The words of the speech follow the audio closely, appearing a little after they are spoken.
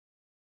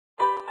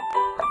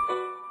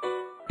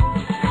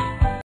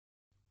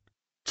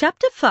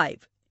Chapter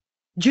 5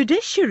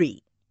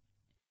 Judiciary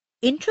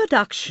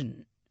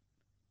Introduction.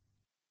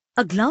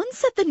 A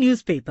glance at the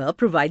newspaper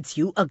provides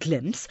you a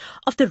glimpse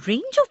of the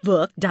range of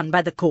work done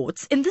by the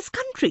courts in this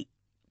country.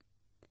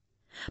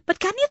 But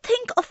can you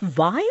think of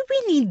why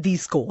we need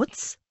these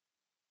courts?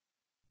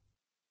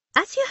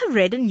 As you have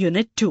read in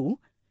Unit 2,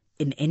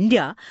 in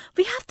India,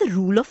 we have the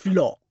rule of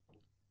law.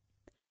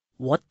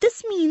 What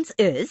this means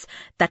is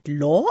that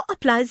law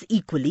applies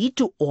equally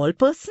to all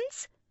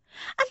persons,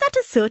 and that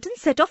a certain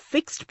set of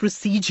fixed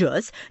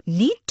procedures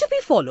need to be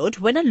followed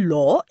when a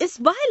law is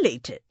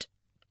violated.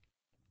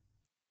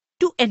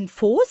 To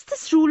enforce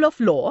this rule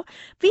of law,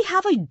 we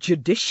have a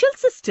judicial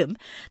system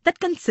that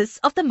consists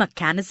of the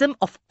mechanism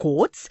of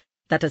courts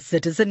that a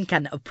citizen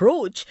can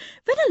approach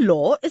when a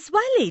law is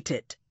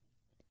violated.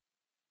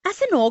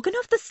 As an organ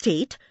of the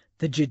state,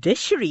 the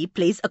judiciary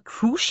plays a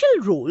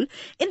crucial role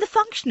in the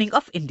functioning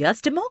of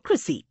India's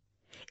democracy.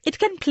 It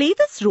can play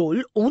this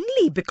role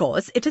only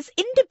because it is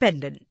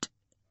independent.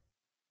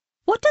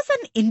 What does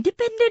an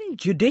independent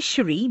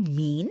judiciary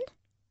mean?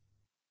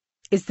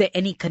 Is there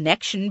any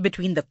connection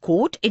between the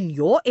court in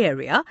your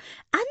area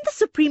and the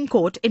Supreme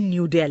Court in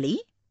New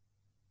Delhi?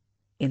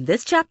 In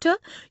this chapter,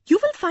 you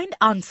will find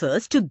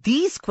answers to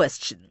these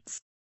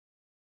questions.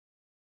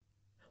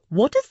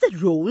 What is the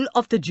role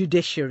of the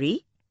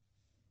judiciary?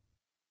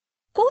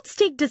 Courts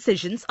take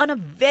decisions on a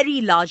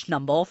very large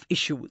number of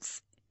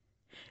issues.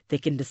 They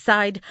can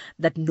decide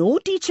that no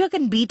teacher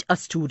can beat a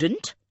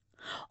student,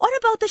 or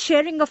about the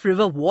sharing of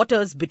river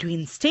waters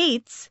between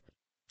states,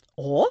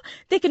 or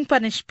they can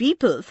punish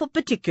people for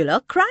particular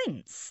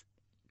crimes.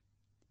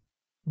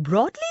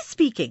 Broadly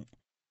speaking,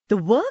 the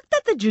work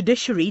that the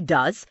judiciary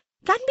does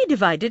can be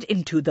divided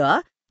into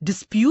the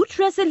dispute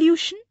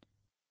resolution,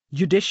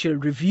 judicial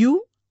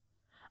review,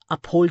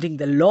 upholding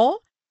the law,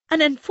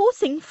 and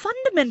enforcing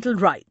fundamental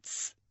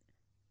rights.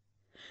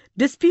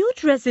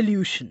 Dispute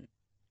resolution.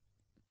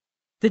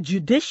 The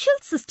judicial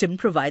system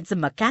provides a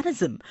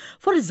mechanism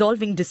for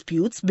resolving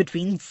disputes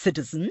between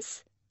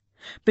citizens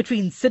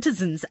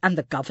and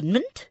the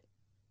government,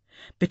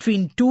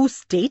 between two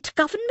state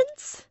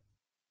governments,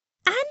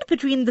 and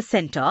between the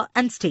centre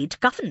and state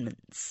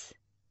governments.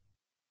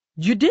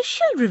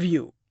 Judicial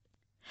review.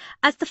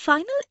 As the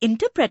final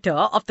interpreter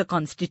of the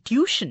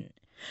Constitution,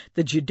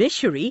 the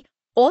judiciary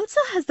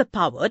also has the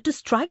power to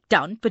strike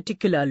down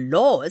particular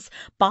laws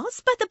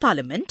passed by the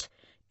Parliament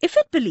if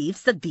it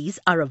believes that these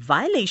are a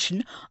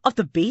violation of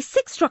the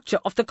basic structure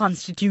of the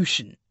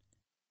Constitution.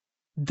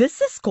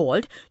 This is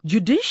called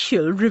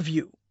judicial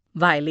review.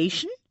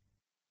 Violation.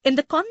 In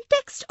the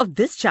context of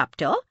this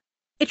chapter,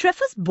 it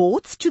refers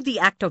both to the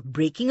act of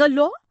breaking a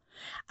law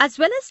as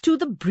well as to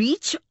the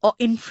breach or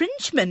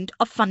infringement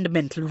of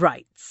fundamental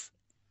rights.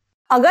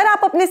 अगर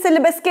आप अपने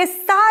syllabus के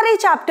सारे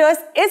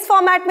chapters इस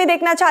format में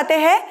देखना चाहते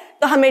हैं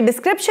तो हमें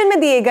डिस्क्रिप्शन में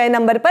दिए गए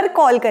नंबर पर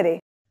कॉल करें.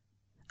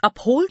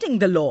 Upholding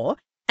the law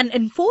and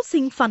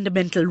enforcing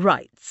fundamental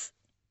rights.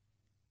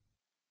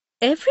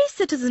 Every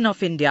citizen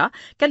of India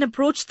can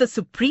approach the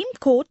Supreme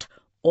Court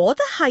or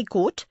the High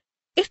Court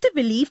if they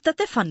believe that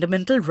their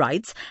fundamental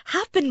rights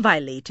have been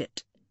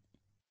violated.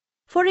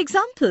 For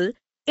example,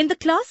 in the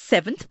class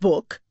 7th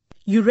book,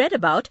 you read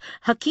about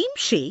Hakim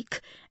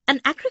Sheikh,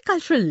 an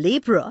agricultural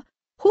labourer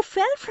who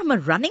fell from a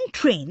running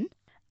train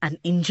and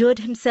injured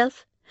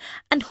himself,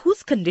 and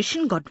whose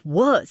condition got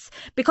worse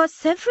because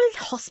several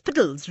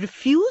hospitals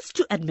refused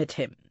to admit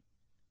him.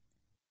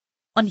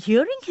 On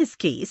hearing his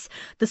case,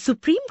 the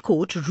Supreme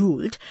Court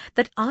ruled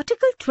that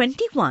Article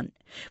 21,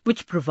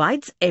 which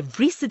provides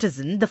every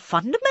citizen the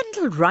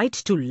fundamental right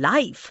to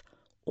life,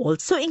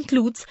 also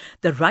includes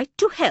the right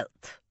to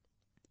health.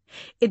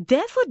 It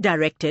therefore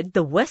directed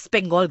the West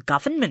Bengal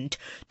government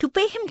to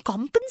pay him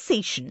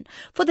compensation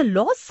for the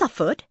loss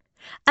suffered,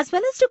 as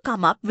well as to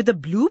come up with a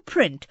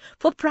blueprint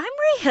for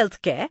primary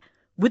health care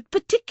with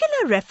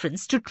particular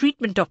reference to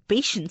treatment of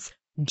patients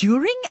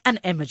during an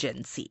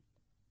emergency.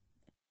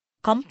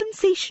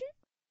 Compensation.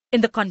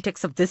 In the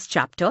context of this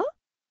chapter,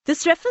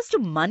 this refers to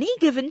money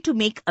given to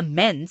make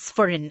amends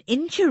for an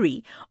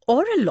injury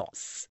or a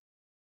loss.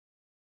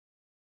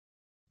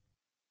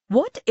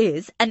 What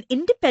is an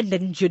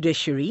independent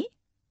judiciary?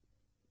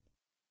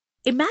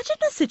 Imagine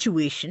a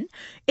situation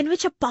in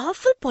which a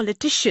powerful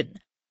politician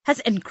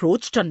has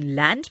encroached on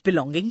land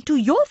belonging to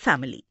your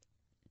family.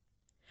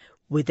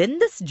 Within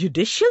this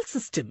judicial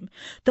system,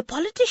 the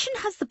politician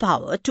has the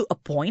power to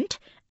appoint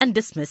and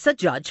dismiss a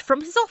judge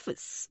from his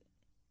office.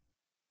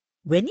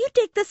 When you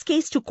take this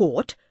case to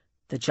court,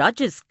 the judge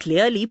is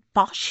clearly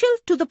partial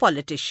to the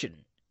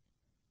politician.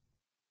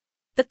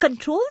 The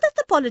control that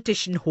the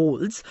politician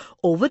holds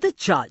over the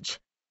judge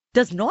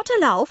does not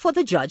allow for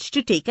the judge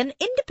to take an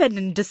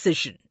independent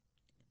decision.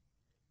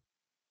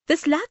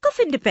 This lack of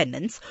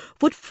independence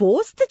would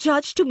force the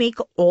judge to make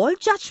all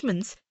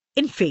judgments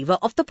in favor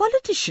of the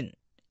politician.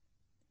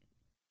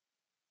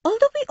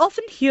 Although we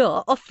often hear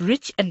of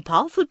rich and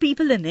powerful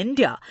people in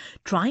India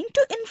trying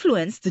to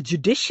influence the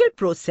judicial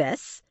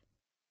process,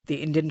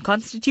 the Indian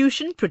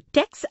Constitution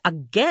protects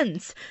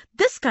against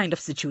this kind of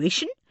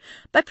situation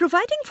by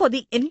providing for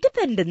the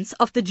independence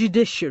of the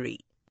judiciary.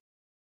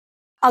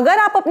 अगर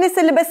आप अपने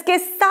syllabus के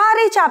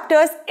सारे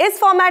chapters इस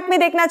format में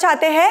देखना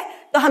चाहते हैं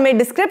तो हमें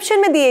डिस्क्रिप्शन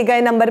में दिए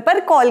गए नंबर पर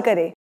कॉल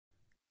करें।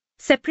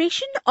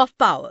 Separation of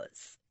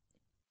powers.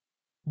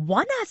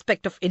 One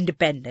aspect of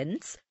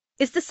independence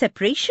is the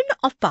separation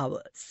of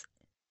powers.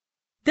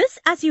 This,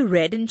 as you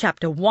read in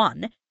chapter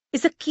 1,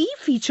 is a key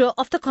feature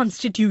of the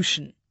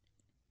Constitution.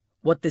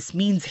 What this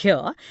means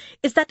here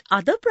is that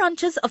other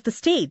branches of the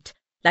state,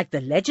 like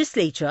the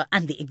legislature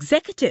and the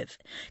executive,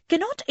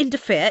 cannot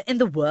interfere in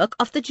the work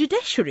of the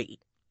judiciary.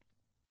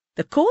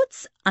 The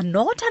courts are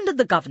not under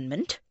the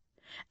government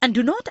and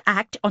do not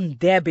act on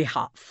their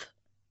behalf.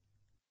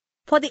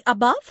 For the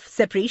above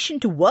separation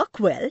to work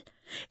well,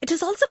 it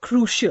is also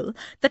crucial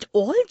that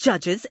all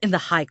judges in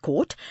the High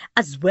Court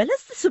as well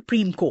as the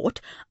Supreme Court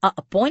are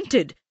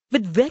appointed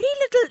with very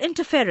little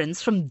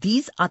interference from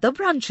these other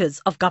branches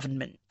of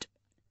government.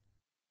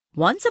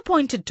 Once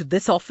appointed to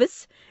this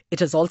office,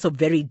 it is also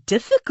very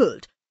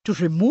difficult to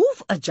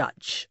remove a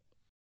judge.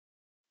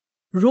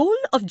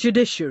 Role of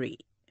Judiciary.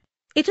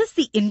 It is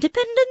the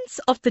independence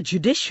of the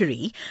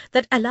judiciary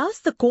that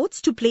allows the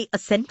courts to play a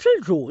central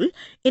role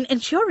in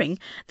ensuring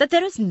that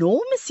there is no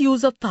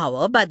misuse of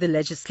power by the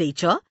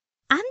legislature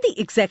and the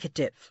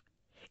executive.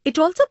 It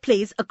also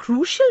plays a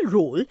crucial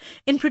role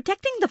in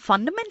protecting the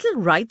fundamental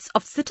rights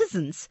of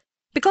citizens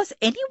because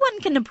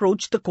anyone can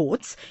approach the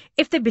courts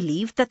if they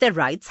believe that their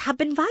rights have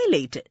been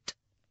violated.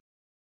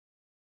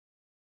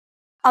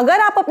 अगर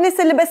आप अपने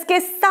syllabus के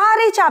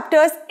सारे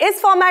chapters इस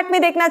format में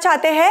देखना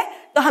चाहते हैं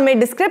तो हमें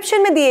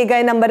डिस्क्रिप्शन में दिए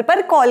गए नंबर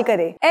पर कॉल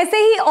करें। ऐसे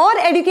ही और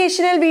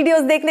एजुकेशनल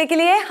वीडियोस देखने के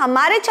लिए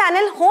हमारे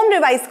चैनल होम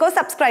रिवाइज को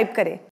सब्सक्राइब करें।